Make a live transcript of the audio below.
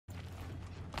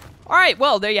Alright,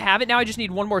 well, there you have it. Now I just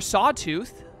need one more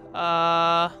sawtooth.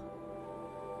 The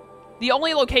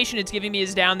only location it's giving me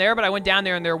is down there, but I went down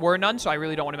there and there were none, so I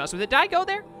really don't want to mess with it. Did I go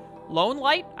there? Lone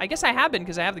Light? I guess I have been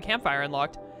because I have the campfire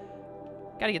unlocked.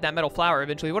 Gotta get that metal flower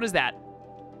eventually. What is that?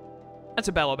 That's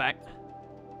a bellowback.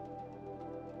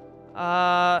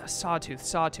 Sawtooth,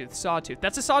 sawtooth, sawtooth.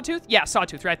 That's a sawtooth? Yeah,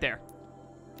 sawtooth right there.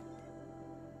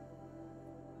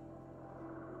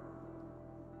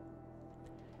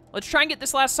 Let's try and get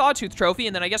this last sawtooth trophy,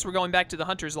 and then I guess we're going back to the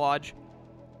Hunter's Lodge.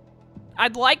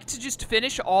 I'd like to just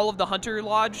finish all of the Hunter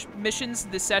Lodge missions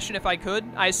this session if I could.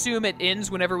 I assume it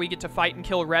ends whenever we get to fight and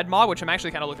kill Red Maw, which I'm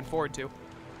actually kind of looking forward to.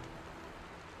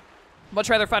 Much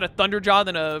rather fight a Thunderjaw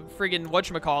than a friggin'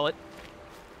 whatchamacallit.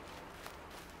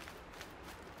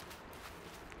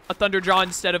 A Thunderjaw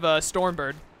instead of a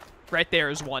Stormbird. Right there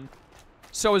is one.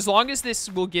 So as long as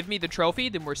this will give me the trophy,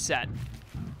 then we're set.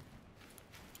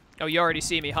 Oh, you already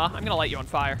see me, huh? I'm gonna light you on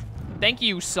fire. Thank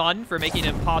you, sun, for making it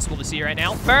impossible to see right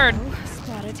now. Burn! Oh,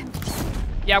 spotted.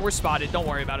 Yeah, we're spotted. Don't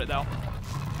worry about it, though.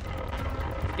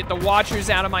 Get the Watchers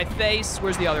out of my face.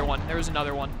 Where's the other one? There was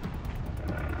another one.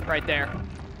 Right there.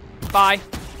 Bye.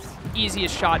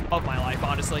 Easiest shot of my life,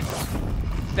 honestly.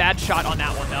 Bad shot on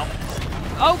that one,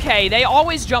 though. Okay, they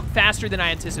always jump faster than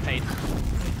I anticipate.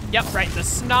 Yep, right. The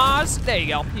snaz. There you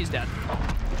go. He's dead.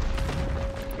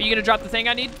 Are you gonna drop the thing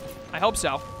I need? I hope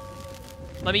so.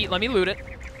 Let me loot it.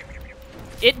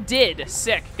 It did.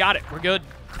 Sick. Got it. We're good.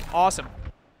 Awesome.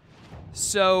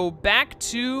 So back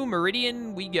to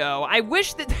Meridian we go. I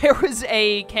wish that there was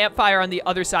a campfire on the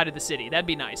other side of the city. That'd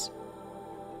be nice.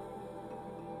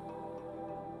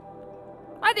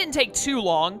 I didn't take too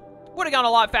long. Would have gone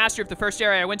a lot faster if the first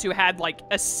area I went to had, like,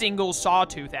 a single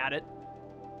sawtooth at it.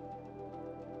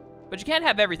 But you can't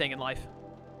have everything in life.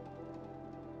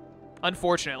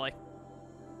 Unfortunately.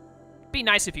 Be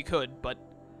nice if you could, but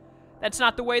that's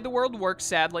not the way the world works,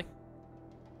 sadly.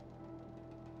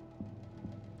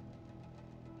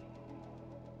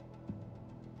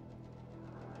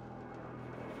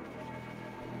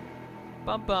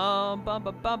 Bum bum bum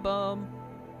bum bum bum.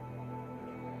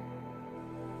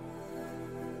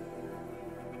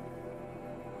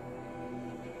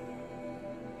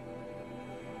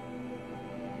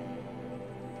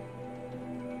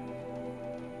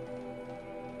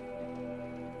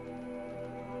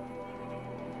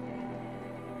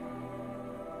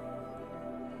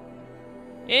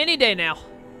 Any day now.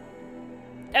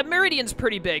 That Meridian's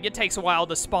pretty big. It takes a while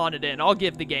to spawn it in. I'll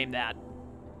give the game that.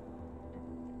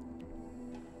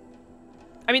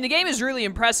 I mean, the game is really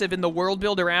impressive in the world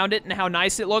build around it and how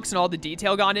nice it looks and all the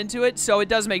detail gone into it, so it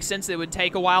does make sense that it would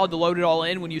take a while to load it all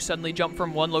in when you suddenly jump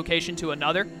from one location to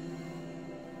another.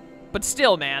 But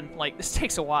still, man, like, this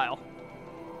takes a while.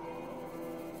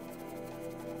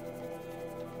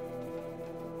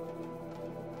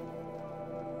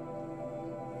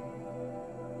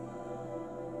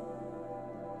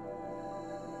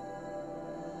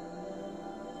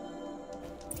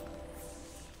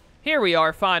 Here we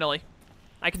are, finally.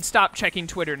 I can stop checking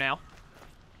Twitter now.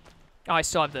 Oh, I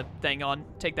still have the thing on.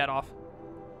 Take that off.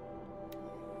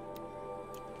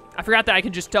 I forgot that I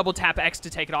can just double tap X to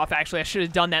take it off, actually. I should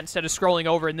have done that instead of scrolling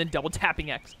over and then double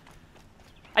tapping X.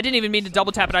 I didn't even mean to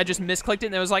double tap it, I just misclicked it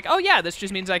and it was like, oh yeah, this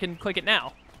just means I can click it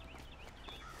now.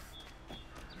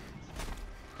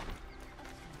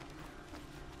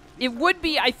 It would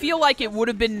be, I feel like it would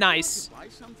have been nice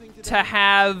to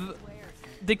have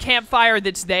the campfire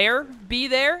that's there be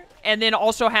there, and then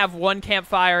also have one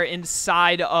campfire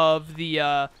inside of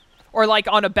the, or like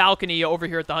on a balcony over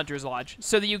here at the Hunter's Lodge,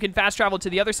 so that you can fast travel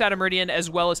to the other side of Meridian as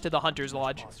well as to the Hunter's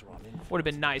Lodge. Would have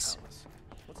been nice.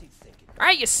 All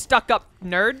right, you stuck-up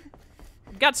nerd.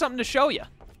 Got something to show you.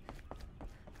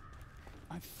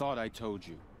 I thought I told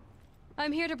you.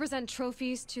 I'm here to present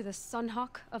trophies to the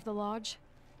Sunhawk of the Lodge.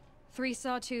 3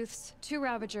 sawtooths, 2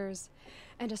 ravagers,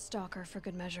 and a stalker for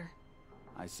good measure.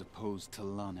 I suppose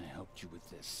Talana helped you with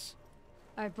this.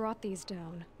 I brought these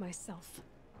down myself.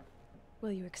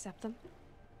 Will you accept them?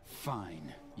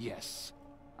 Fine, yes.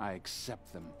 I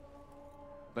accept them.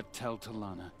 But tell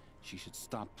Talana she should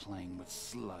stop playing with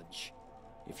sludge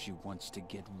if she wants to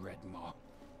get Red Maw.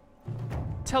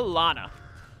 Talana.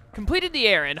 Completed the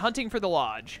errand, hunting for the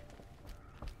lodge.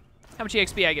 How much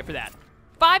EXP I get for that?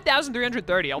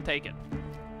 5,330, I'll take it.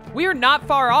 We are not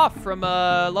far off from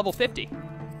level 50.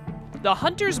 The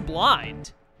Hunter's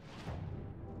Blind.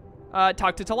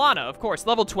 Talk to Talana, of course.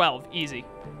 Level 12, easy.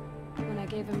 When I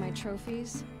gave him my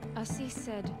trophies, Ussie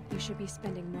said you should be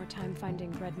spending more time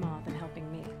finding Red Maw than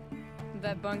helping me.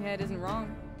 That bunghead isn't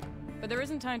wrong. But there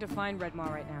isn't time to find Red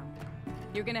Maw right now.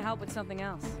 You're gonna help with something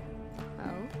else.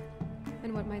 Oh?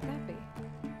 And what might that be?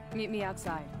 Meet me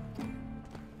outside.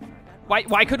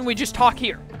 Why couldn't we just talk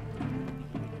here?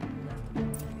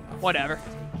 Whatever.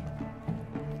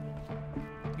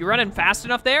 You running fast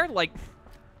enough there? Like,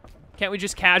 can't we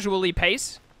just casually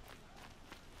pace?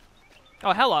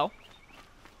 Oh, hello.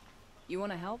 You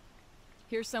want to help?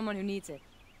 Here's someone who needs it.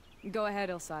 Go ahead,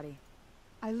 Elsadi.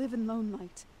 I live in Lone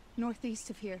Light, northeast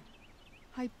of here.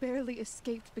 I barely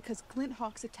escaped because glint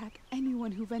hawks attack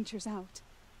anyone who ventures out.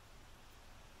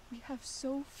 We have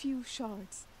so few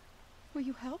shards. Will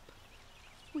you help?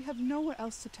 We have nowhere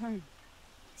else to turn.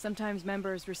 Sometimes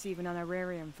members receive an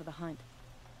honorarium for the hunt.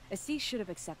 Assis should have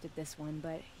accepted this one,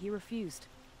 but he refused.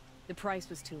 The price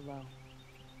was too low.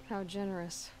 How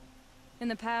generous. In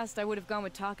the past, I would have gone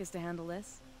with Takas to handle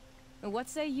this. But what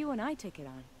say you and I take it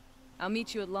on? I'll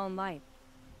meet you at Lone Light.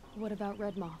 What about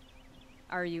Redmaw?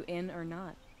 Are you in or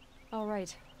not? All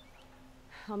right.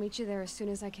 I'll meet you there as soon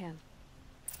as I can.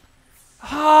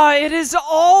 Ah, it is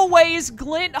always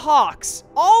glint hawks.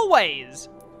 Always.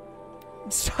 I'm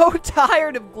so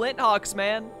tired of glint hawks,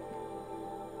 man.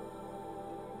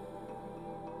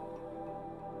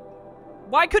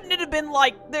 Why couldn't it have been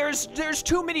like, there's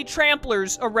too many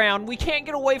tramplers around. We can't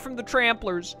get away from the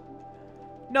tramplers.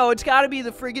 No, it's gotta be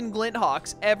the friggin' glint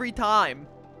hawks every time.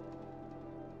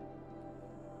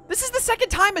 This is the second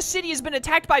time a city has been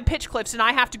attacked by pitch cliffs and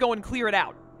I have to go and clear it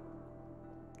out.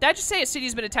 Did I just say a city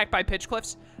has been attacked by pitch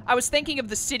cliffs? I was thinking of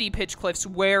the city pitch cliffs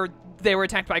where they were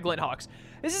attacked by glint hawks.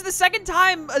 This is the second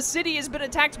time a city has been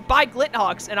attacked by glint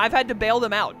hawks and I've had to bail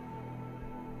them out.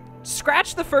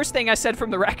 Scratch the first thing I said from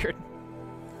the record.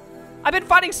 I've been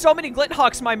fighting so many glint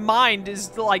hawks, my mind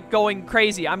is like going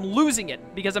crazy. I'm losing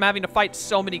it because I'm having to fight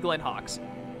so many glint hawks.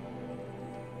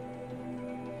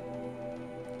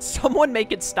 Someone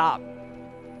make it stop.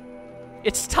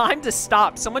 It's time to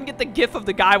stop. Someone get the gif of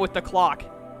the guy with the clock.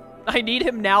 I need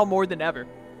him now more than ever.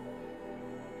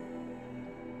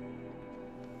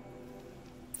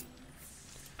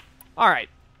 Alright.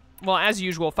 Well, as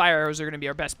usual, fire arrows are going to be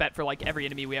our best bet for, like, every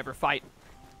enemy we ever fight.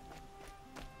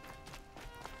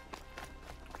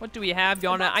 What do we have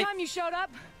going on? About time you showed up.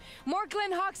 More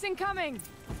glint hawks incoming.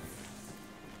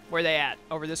 Where are they at?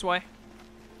 Over this way?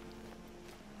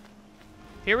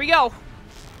 Here we go.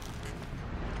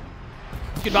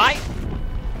 Goodbye.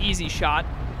 Easy shot.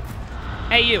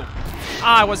 Hey, you.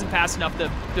 Ah, I wasn't fast enough.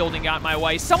 The building got in my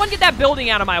way. Someone get that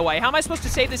building out of my way. How am I supposed to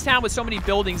save this town with so many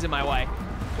buildings in my way?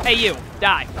 Hey, you.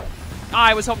 Die. Ah,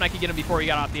 I was hoping I could get him before he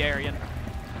got off the area.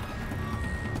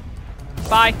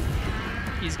 Bye.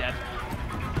 He's dead.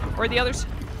 Where are the others?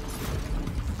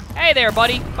 Hey there,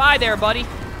 buddy. Bye there, buddy.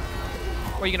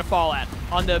 Where are you gonna fall at?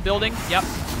 On the building? Yep.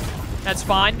 That's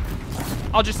fine.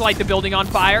 I'll just light the building on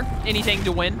fire. Anything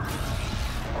to win.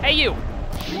 Hey, you.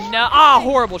 No. Ah,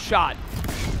 horrible shot.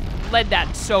 Led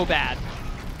that so bad.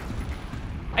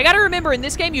 I gotta remember, in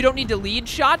this game, you don't need to lead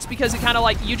shots because it kind of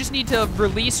like, you just need to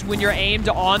release when you're aimed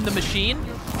on the machine,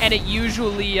 and it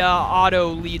usually auto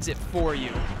leads it for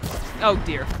you. Oh,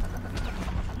 dear.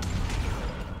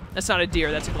 That's not a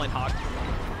deer, that's a glint hawk.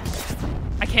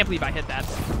 I can't believe I hit that.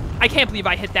 I can't believe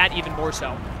I hit that even more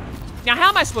so. Now, how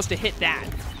am I supposed to hit that?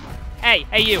 Hey,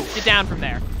 you, get down from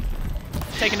there.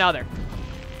 Take another.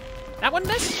 That one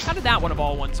miss? How did that one of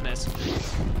all ones miss?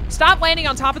 Stop landing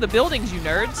on top of the buildings, you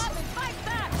nerds.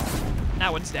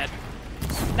 That one's dead.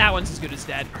 That one's as good as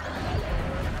dead.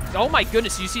 Oh my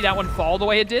goodness, you see that one fall the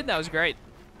way it did? That was great.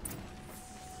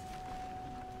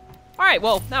 Alright,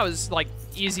 well, that was, like,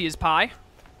 easy as pie.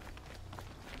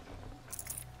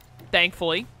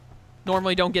 Thankfully.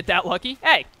 Normally don't get that lucky.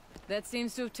 Hey! That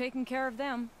seems to have taken care of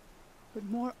them. But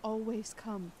more always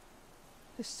come.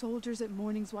 The soldiers at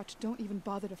Morning's Watch don't even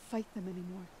bother to fight them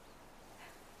anymore.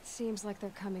 Seems like they're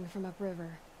coming from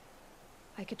upriver.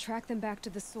 I could track them back to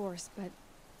the source, but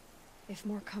if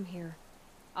more come here...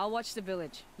 I'll watch the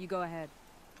village. You go ahead.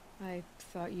 I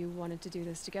thought you wanted to do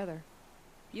this together.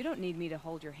 You don't need me to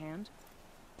hold your hand.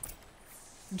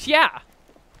 Yeah.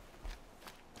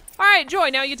 Alright, Joy,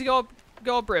 now you get to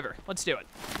go upriver. Let's do it.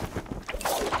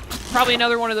 Probably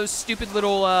another one of those stupid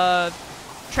little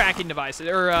tracking devices,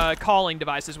 or calling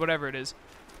devices, whatever it is.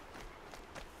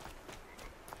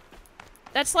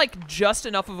 That's like just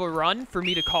enough of a run for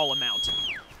me to call him out.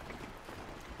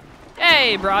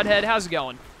 Hey, Broadhead, how's it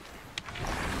going?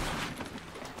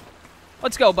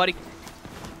 Let's go, buddy.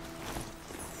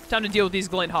 Time to deal with these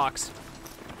glint hawks.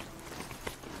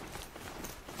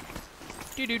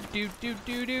 I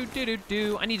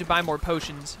need to buy more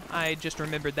potions. I just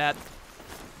remembered that.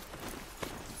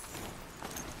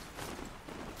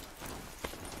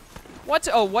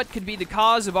 What could be the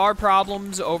cause of our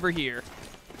problems over here?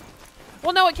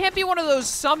 Well, no, it can't be one of those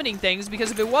summoning things, because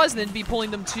if it was, then it'd be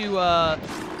pulling them to,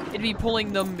 it'd be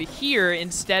pulling them here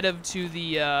instead of to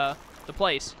the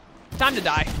place. Time to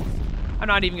die. I'm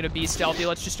not even gonna be stealthy.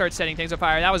 Let's just start setting things on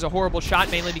fire. That was a horrible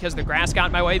shot, mainly because the grass got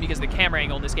in my way, because the camera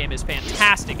angle in this game is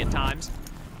fantastic at times.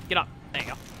 Get up. There you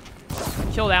go.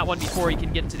 Kill that one before he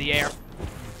can get into the air.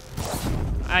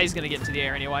 He's gonna get into the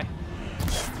air anyway.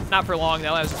 Not for long,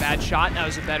 though. That was a bad shot. That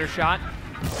was a better shot.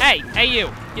 Hey, you.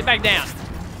 Get back down.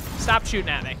 Stop shooting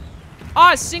at me.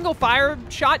 A single fire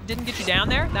shot didn't get you down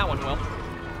there? That one will.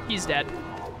 He's dead.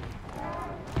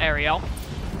 There we go.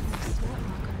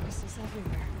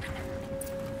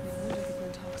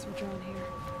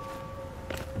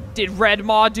 Did Red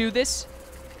Maw do this?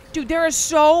 Dude, there are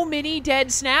so many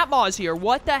dead Snap Maws here.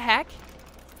 What the heck?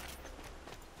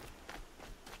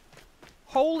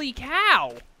 Holy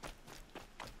cow.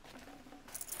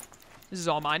 This is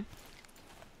all mine.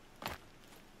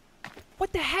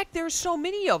 What the heck? There's so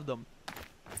many of them.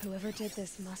 Whoever did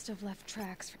this must have left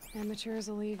tracks. Amateurs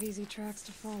will leave easy tracks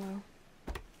to follow.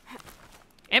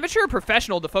 Amateur or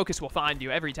professional, the focus will find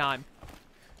you every time.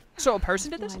 So a person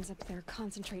did this? Lines up there,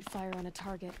 concentrate fire on a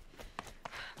target.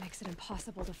 Makes it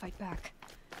impossible to fight back.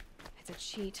 It's a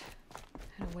cheat,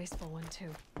 and a wasteful one too.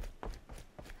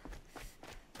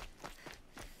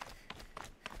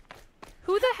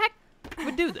 Who the heck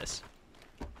would do this?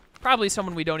 Probably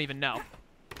someone we don't even know.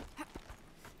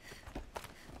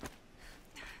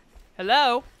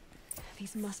 Hello?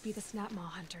 These must be the Snap Maw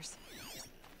hunters.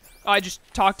 Oh, I just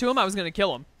talked to him. I was gonna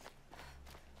kill him.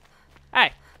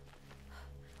 Hey.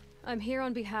 I'm here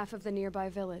on behalf of the nearby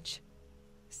village.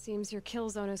 Seems your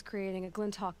kill zone is creating a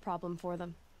Glinthawk problem for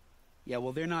them. Yeah,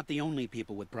 well, they're not the only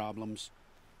people with problems.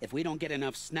 If we don't get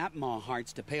enough Snap Maw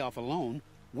hearts to pay off a loan,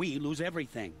 we lose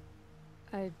everything.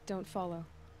 I don't follow.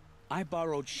 I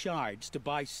borrowed shards to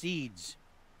buy seeds.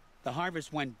 The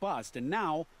harvest went bust, and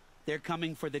now they're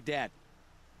coming for the debt.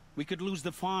 We could lose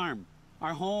the farm,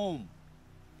 our home.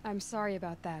 I'm sorry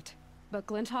about that, but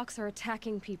Glinthawks are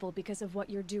attacking people because of what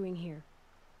you're doing here.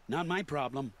 Not my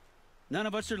problem. None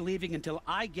of us are leaving until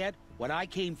I get what I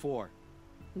came for.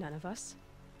 None of us?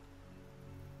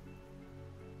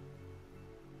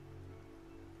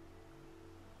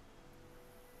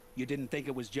 You didn't think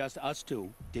it was just us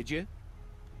two, did you?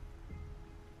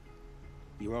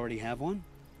 You already have one?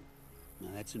 Now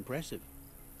that's impressive.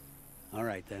 All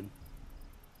right, then.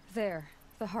 There,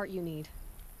 the heart you need.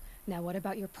 Now what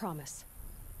about your promise?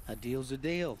 A deal's a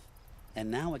deal.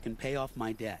 And now I can pay off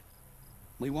my debt.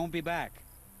 We won't be back.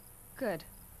 Good.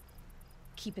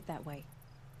 Keep it that way.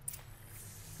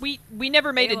 We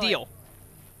never made a deal.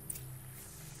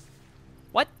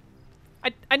 What?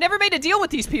 I never made a deal with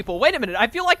these people. Wait a minute. I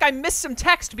feel like I missed some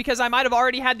text because I might have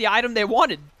already had the item they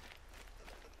wanted.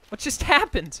 What just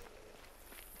happened?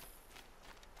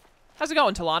 How's it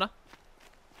going, Talana?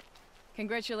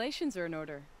 Congratulations are in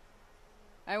order.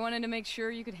 I wanted to make sure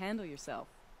you could handle yourself.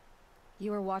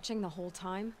 You were watching the whole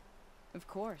time? Of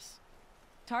course.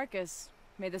 Tarkus,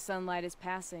 may the sunlight is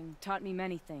passing, taught me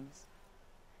many things.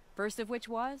 First of which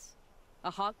was,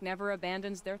 a hawk never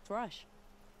abandons their thrush.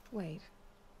 Wait.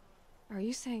 Are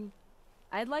you saying...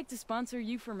 I'd like to sponsor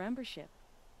you for membership.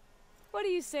 What do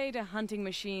you say to hunting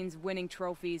machines, winning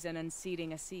trophies, and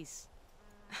unseating Assis?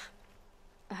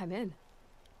 I'm in.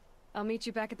 I'll meet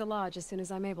you back at the lodge as soon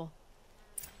as I'm able.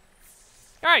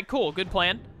 Alright, cool. Good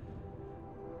plan.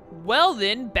 Well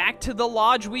then, back to the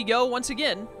lodge we go once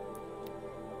again.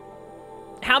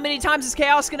 How many times is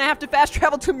Chaos gonna have to fast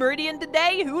travel to Meridian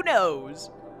today? Who knows?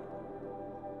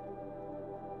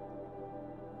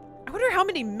 I wonder how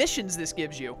many missions this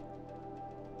gives you.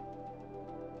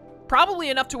 Probably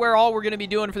enough to where all we're gonna be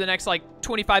doing for the next, like,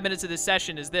 25 minutes of this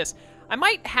session is this. I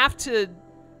might have to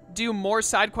do more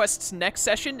side quests next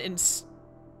session in...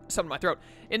 something in my throat.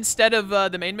 Instead of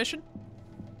the main mission.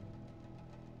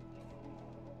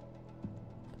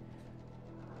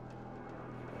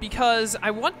 Because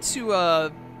I want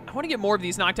to get more of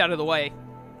these knocked out of the way.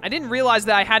 I didn't realize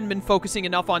that I hadn't been focusing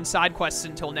enough on side quests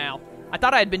until now. I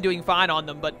thought I had been doing fine on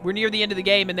them, but we're near the end of the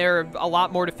game and there are a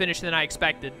lot more to finish than I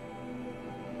expected.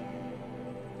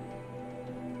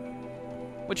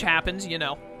 Which happens, you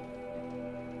know.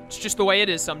 It's just the way it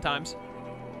is sometimes.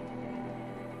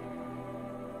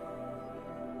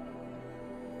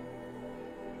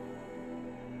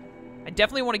 I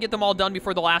definitely want to get them all done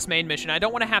before the last main mission. I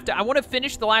don't want to have to... I want to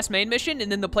finish the last main mission and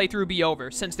then the playthrough be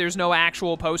over, since there's no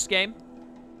actual post-game.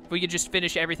 If we could just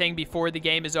finish everything before the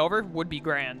game is over, would be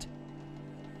grand.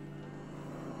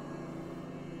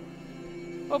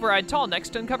 Override tall next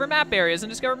to uncover map areas and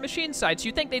discover machine sites.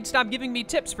 You'd think they'd stop giving me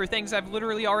tips for things I've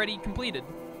literally already completed.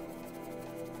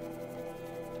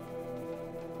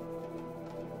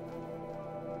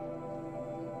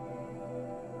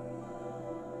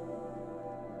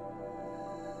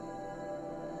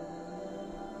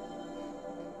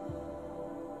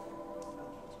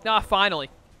 Ah, finally.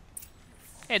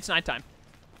 Hey, it's nighttime.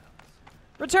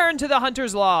 Return to the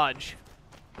Hunter's Lodge.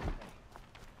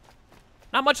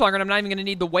 Not much longer, and I'm not even going to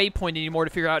need the waypoint anymore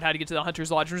to figure out how to get to the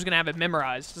Hunter's Lodge. I'm just going to have it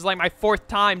memorized. This is like my 4th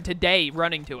time today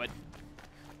running to it.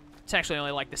 It's actually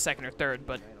only like the 2nd or 3rd,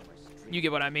 but you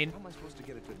get what I mean. How am I supposed to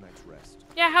get a good night's rest?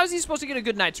 Yeah, how's he supposed to get a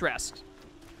good night's rest?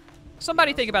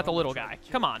 Somebody think about the little guy.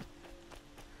 Come on.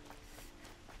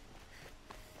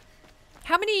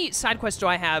 How many side quests do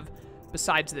I have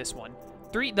besides this one?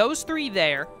 3, those 3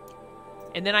 there.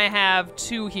 And then I have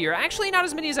 2 here. Actually, not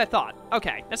as many as I thought.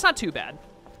 Okay, that's not too bad.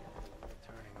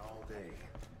 Turning all day.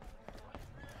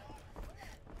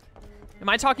 Am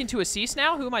I talking to Assis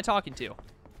now? Who am I talking to?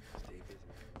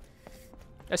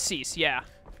 Assis, yeah.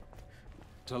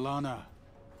 Talana,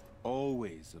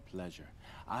 always a pleasure.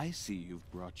 I see you've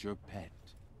brought your pet.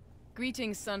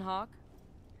 Greetings, Sunhawk.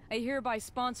 I hereby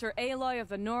sponsor Aloy of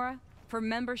the Nora for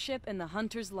membership in the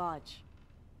Hunter's Lodge.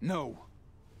 No.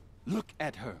 Look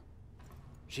at her.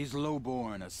 She's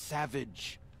lowborn, a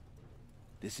savage.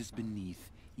 This is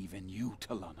beneath even you,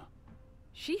 Talana.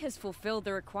 She has fulfilled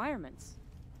the requirements,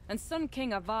 and Sun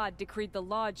King Avad decreed the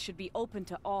lodge should be open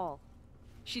to all.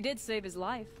 She did save his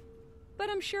life, but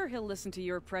I'm sure he'll listen to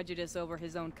your prejudice over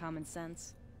his own common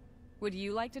sense. Would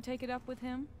you like to take it up with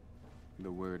him?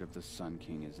 The word of the Sun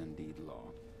King is indeed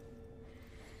law.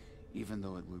 Even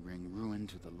though it would bring ruin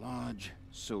to the lodge,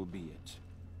 so be it.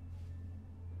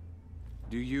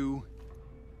 Do you,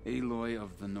 Aloy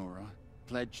of the Nora,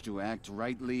 pledge to act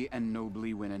rightly and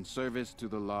nobly when in service to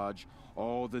the lodge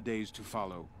all the days to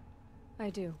follow? I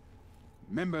do.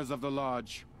 Members of the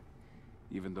lodge,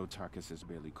 even though Tarkus is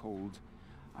barely cold,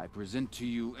 I present to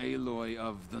you Aloy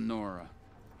of the Nora.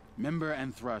 Member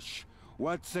and Thrush,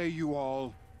 what say you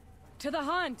all? To the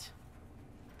hunt!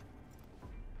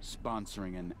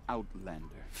 Sponsoring an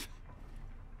outlander.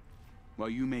 While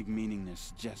you make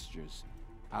meaningless gestures,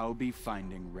 I'll be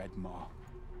finding Red Maw.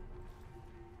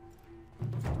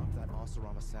 Stop that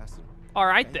Oseram assassin. All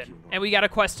right, Thank then. you, Nora. And we got a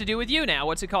quest to do with you now.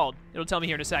 What's it called? It'll tell me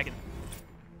here in a second.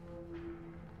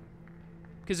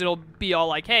 Because it'll be all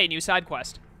like, hey, new side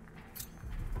quest.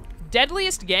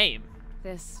 Deadliest game.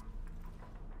 This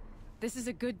is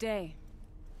a good day.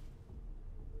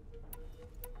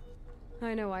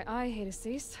 I know why I hate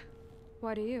Assis.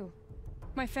 Why do you?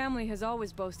 My family has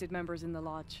always boasted members in the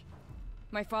lodge.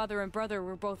 My father and brother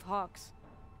were both hawks.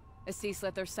 Assis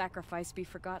let their sacrifice be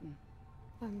forgotten.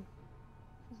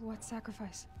 What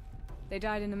sacrifice? They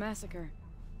died in a massacre.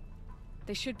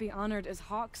 They should be honored as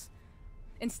hawks.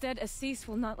 Instead, Assis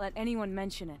will not let anyone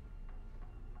mention it.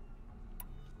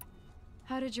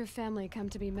 How did your family come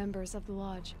to be members of the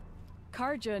lodge?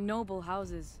 Karja noble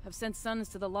houses have sent sons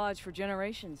to the lodge for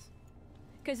generations.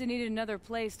 Because they needed another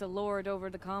place to lord over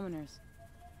the commoners.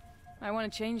 I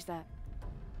want to change that.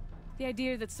 The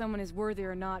idea that someone is worthy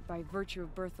or not by virtue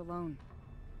of birth alone.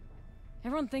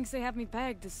 Everyone thinks they have me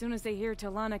pegged as soon as they hear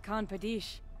Talana Khan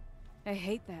Padish. I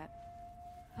hate that.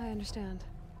 I understand.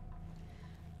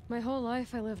 My whole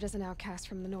life I lived as an outcast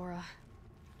from the Nora.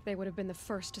 They would have been the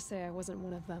first to say I wasn't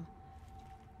one of them.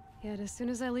 Yet as soon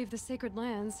as I leave the sacred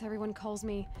lands, everyone calls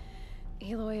me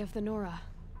Aloy of the Nora.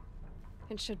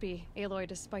 It should be Aloy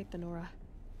despite the Nora.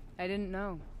 I didn't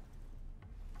know.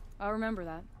 I'll remember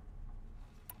that.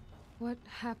 What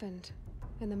happened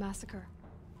in the massacre?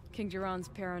 King Jiran's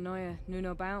paranoia knew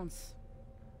no bounds.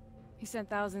 He sent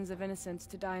thousands of innocents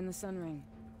to die in the Sun Ring.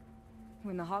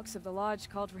 When the Hawks of the Lodge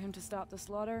called for him to stop the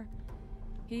slaughter,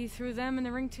 he threw them in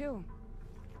the ring too.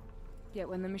 Yet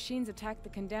when the machines attacked the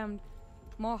condemned,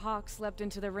 more Hawks leapt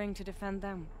into the ring to defend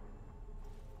them.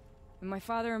 And my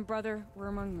father and brother were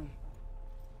among them.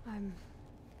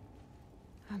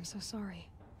 I'm so sorry.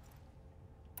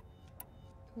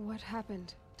 What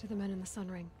happened to the men in the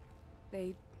Sun Ring?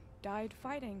 They died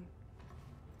fighting.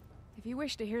 If you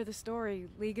wish to hear the story,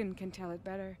 Legan can tell it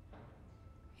better.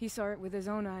 He saw it with his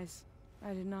own eyes.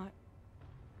 I did not.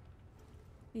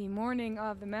 The morning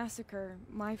of the massacre,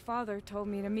 my father told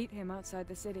me to meet him outside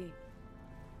the city.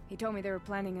 He told me they were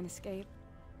planning an escape.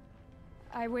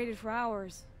 I waited for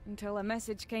hours until a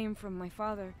message came from my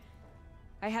father.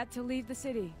 I had to leave the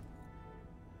city.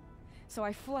 So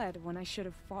I fled when I should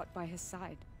have fought by his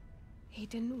side. He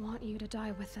didn't want you to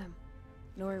die with them.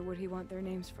 Nor would he want their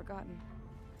names forgotten.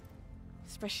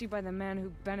 Especially by the man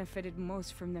who benefited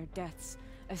most from their deaths,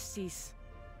 Assis.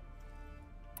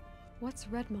 What's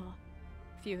Red Maw?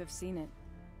 Few have seen it.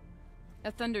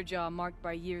 A thunderjaw marked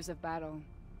by years of battle.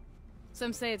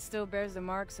 Some say it still bears the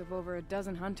marks of over a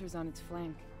dozen hunters on its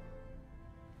flank.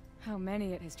 How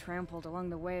many it has trampled along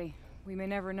the way, we may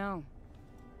never know.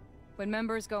 When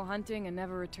members go hunting and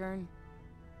never return,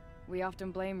 we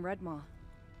often blame Red Maw.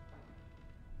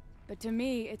 But to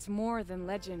me, it's more than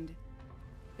legend.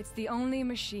 It's the only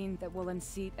machine that will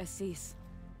unseat Assis.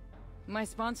 My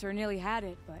sponsor nearly had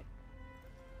it, but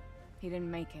he didn't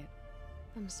make it.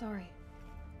 I'm sorry.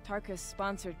 Tarkus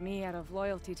sponsored me out of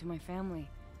loyalty to my family.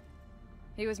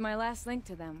 He was my last link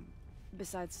to them,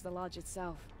 besides the lodge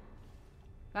itself.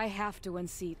 I have to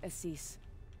unseat Assis.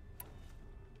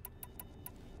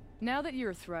 Now that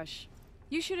you're a Thrush,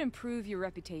 you should improve your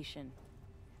reputation.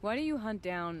 Why don't you hunt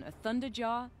down a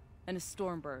Thunderjaw and a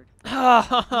Stormbird? You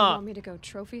want me to go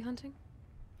trophy hunting?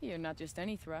 You're not just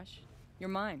any Thrush. You're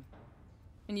mine.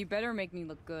 And you better make me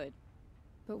look good.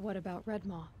 But what about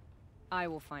Redmaw? I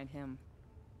will find him.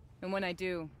 And when I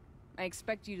do, I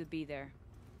expect you to be there.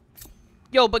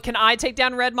 Yo, but can I take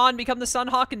down Redmaw and become the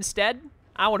Sunhawk instead?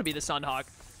 I want to be the Sunhawk.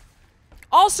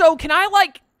 Also, can I,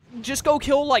 like, just go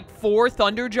kill, like, 4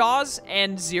 Thunderjaws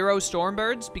and 0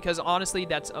 Stormbirds? Because, honestly,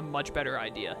 that's a much better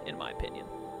idea, in my opinion.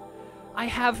 I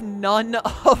have none of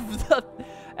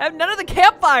the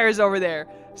campfires over there.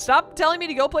 Stop telling me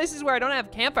to go places where I don't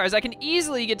have campfires. I can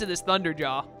easily get to this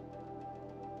Thunderjaw.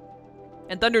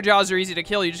 And Thunderjaws are easy to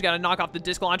kill. You just gotta knock off the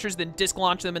disc launchers, then disc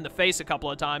launch them in the face a couple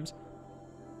of times.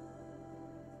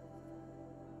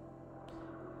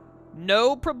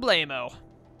 No problemo.